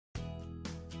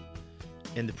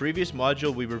In the previous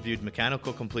module, we reviewed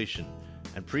mechanical completion,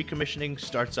 and pre-commissioning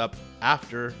starts up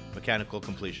after mechanical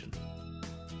completion.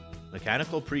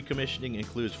 Mechanical pre-commissioning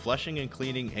includes flushing and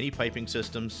cleaning any piping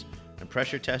systems and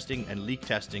pressure testing and leak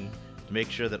testing to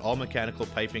make sure that all mechanical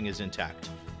piping is intact.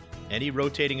 Any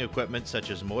rotating equipment such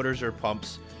as motors or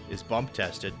pumps is bump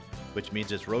tested, which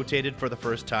means it's rotated for the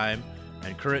first time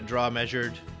and current draw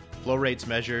measured, flow rates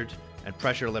measured, and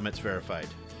pressure limits verified.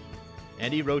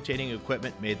 Any rotating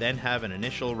equipment may then have an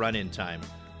initial run-in time,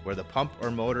 where the pump or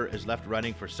motor is left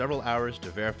running for several hours to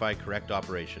verify correct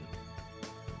operation.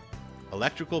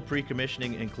 Electrical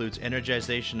pre-commissioning includes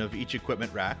energization of each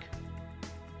equipment rack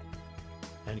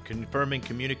and confirming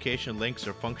communication links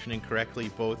are functioning correctly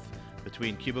both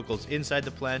between cubicles inside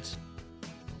the plant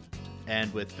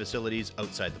and with facilities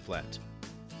outside the plant.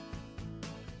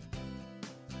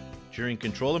 During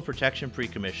control and protection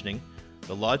pre-commissioning,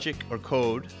 the logic or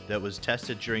code that was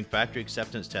tested during factory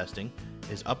acceptance testing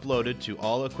is uploaded to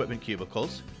all equipment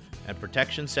cubicles, and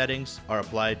protection settings are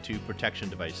applied to protection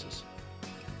devices.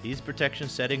 These protection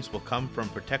settings will come from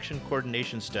protection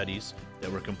coordination studies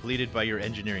that were completed by your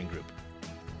engineering group.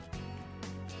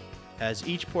 As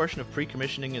each portion of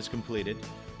pre-commissioning is completed,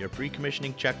 your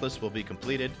pre-commissioning checklist will be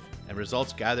completed and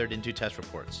results gathered into test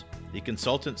reports. The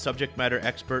consultant subject matter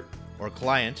expert or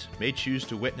client may choose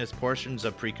to witness portions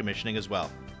of pre-commissioning as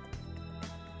well.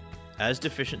 As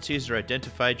deficiencies are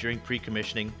identified during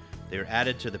pre-commissioning, they are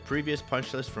added to the previous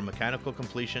punch list for mechanical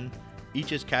completion.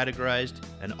 Each is categorized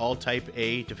and all type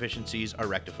A deficiencies are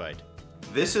rectified.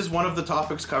 This is one of the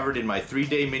topics covered in my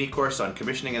 3-day mini course on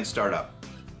commissioning and startup.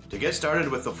 To get started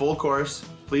with the full course,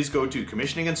 please go to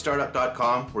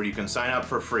commissioningandstartup.com where you can sign up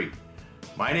for free.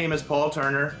 My name is Paul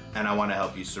Turner and I want to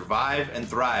help you survive and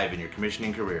thrive in your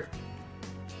commissioning career.